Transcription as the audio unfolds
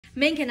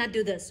Men cannot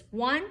do this.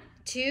 1,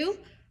 2,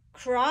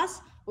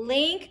 cross,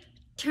 link,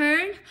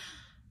 turn,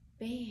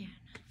 bam.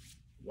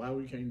 Why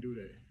we can't do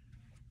that?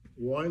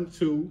 1,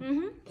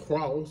 2,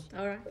 cross,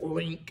 All right.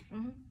 link.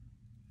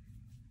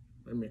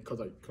 Wait a minute,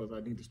 cause I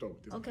need to start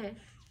with this. Okay.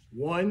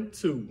 1,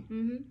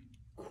 2,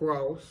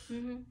 cross,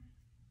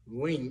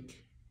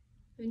 link.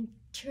 And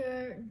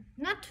turn.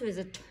 Not twist,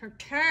 a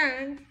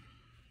turn.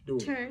 Do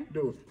it. Turn.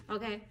 Do it.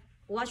 Okay.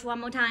 Watch one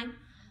more time.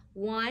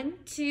 1,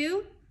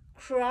 2,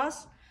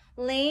 cross,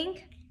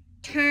 link,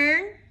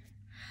 turn.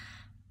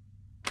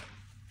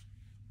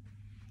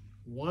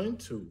 1,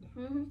 2,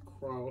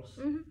 cross,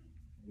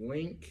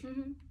 link.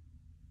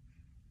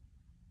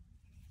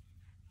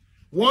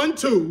 1,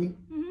 2,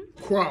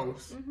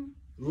 cross,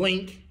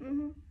 link.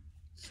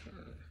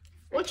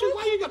 What you?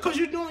 Why you got? Cause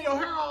you're doing your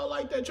hair all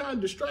like that, trying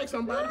to distract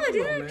somebody. No, I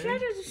didn't try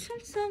to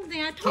distract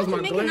something. I told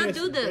you men cannot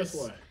do this.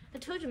 Guess what? I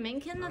told you men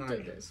cannot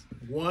do this.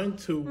 1,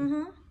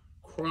 2,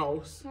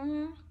 cross,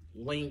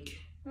 link.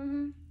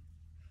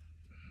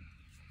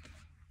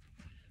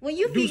 When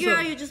you figure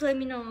out, you just let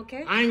me know,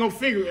 okay? I ain't gonna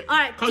figure it. All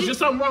right. Cause there's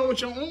something wrong with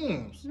your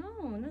arms.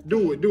 No, nothing.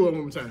 Do it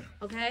one more time.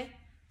 Okay.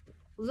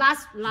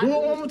 Last. Do it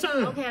one more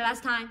time. Okay,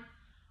 last time.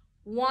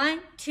 1,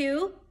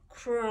 2,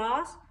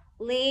 cross,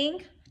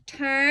 link,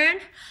 turn,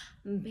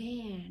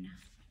 bam.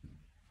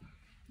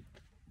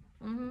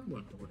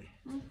 Walk away.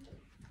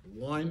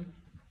 1,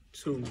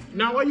 2.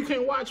 Now why you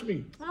can't watch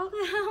me?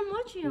 Okay, I'm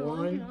watching you.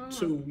 1,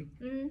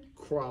 2,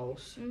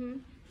 cross,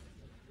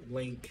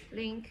 link.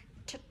 Link.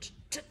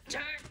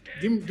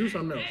 Do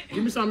something else.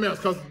 Give me something else,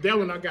 cause that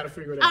one I gotta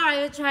figure it out. All right,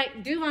 let's try.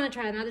 Do you want to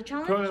try another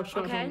challenge? Try okay.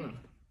 something else.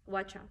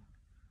 Watch out.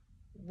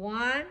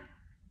 1,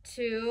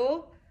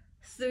 2,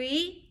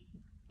 3,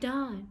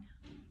 done.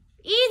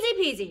 Easy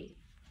peasy.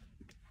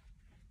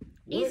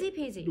 What? Easy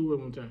peasy. Do it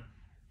one more time.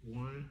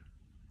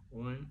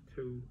 1,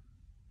 2.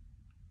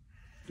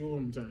 Do it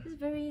one more time. This is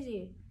very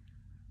easy.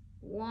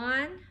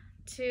 1,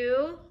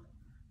 2,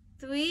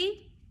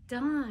 3,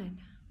 done.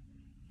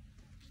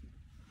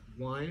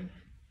 1,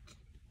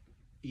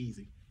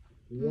 easy.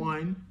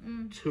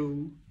 1,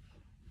 2.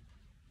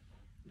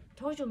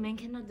 Told you men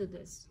cannot do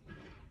this.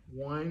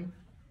 1,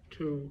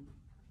 2.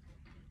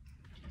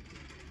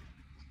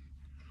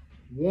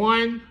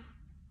 1.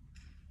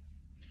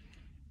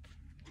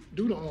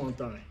 Do the arm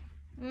thing.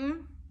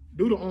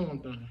 Do the arm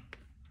thing.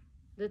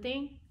 The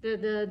thing?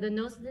 The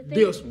nose the thing?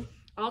 This one.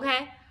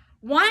 Okay.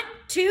 1,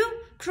 2,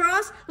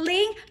 cross,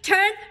 link,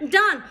 turn,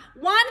 done.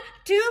 1,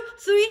 2,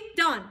 3,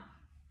 done.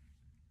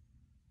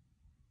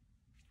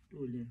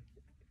 Do it again.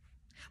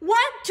 1,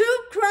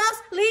 2,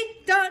 cross,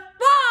 link, done.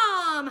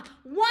 Bomb!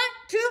 1,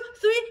 2,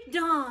 3,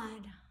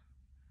 done.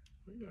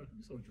 You're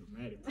so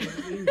dramatic.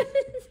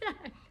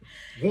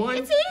 1.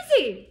 It's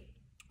easy.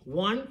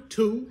 1,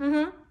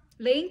 2.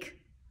 Link.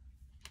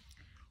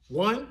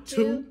 1,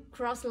 2.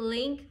 Cross,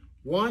 link.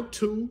 1,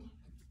 2,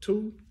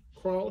 2,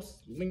 cross,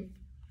 link.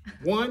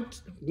 1,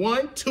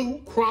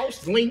 2,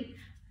 cross, link.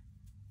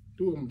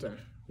 Do it one more time.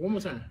 One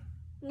more time.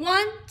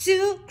 1,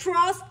 2,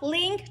 cross,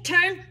 link,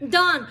 turn,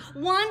 done.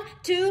 1,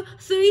 2,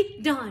 3,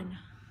 done.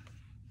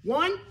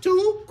 1,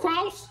 2,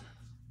 cross,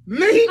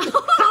 link.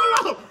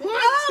 Hold on. 1, 2,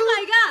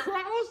 my God.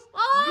 cross,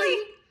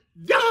 link,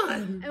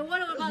 done. And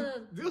what about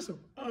the... This one.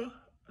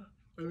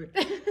 Wait a minute.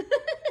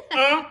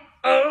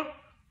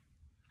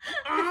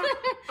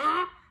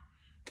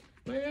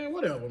 Man,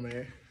 whatever,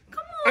 man.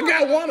 Come on. I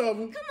got one of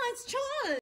them. Come on, it's challenge.